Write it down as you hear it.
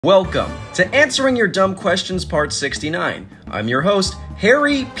Welcome to Answering Your Dumb Questions Part 69. I'm your host,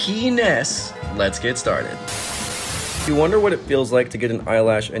 Harry P. Ness. Let's get started. You wonder what it feels like to get an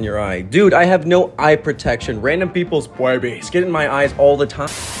eyelash in your eye. Dude, I have no eye protection. Random people's babies get in my eyes all the time.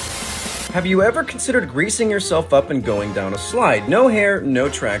 Have you ever considered greasing yourself up and going down a slide? No hair, no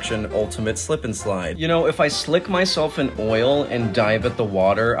traction, ultimate slip and slide. You know, if I slick myself in oil and dive at the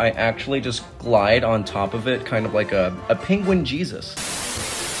water, I actually just glide on top of it, kind of like a penguin Jesus.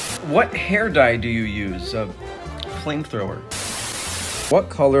 What hair dye do you use? A flamethrower. What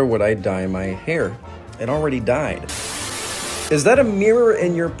color would I dye my hair? It already dyed. Is that a mirror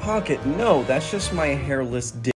in your pocket? No, that's just my hairless dick.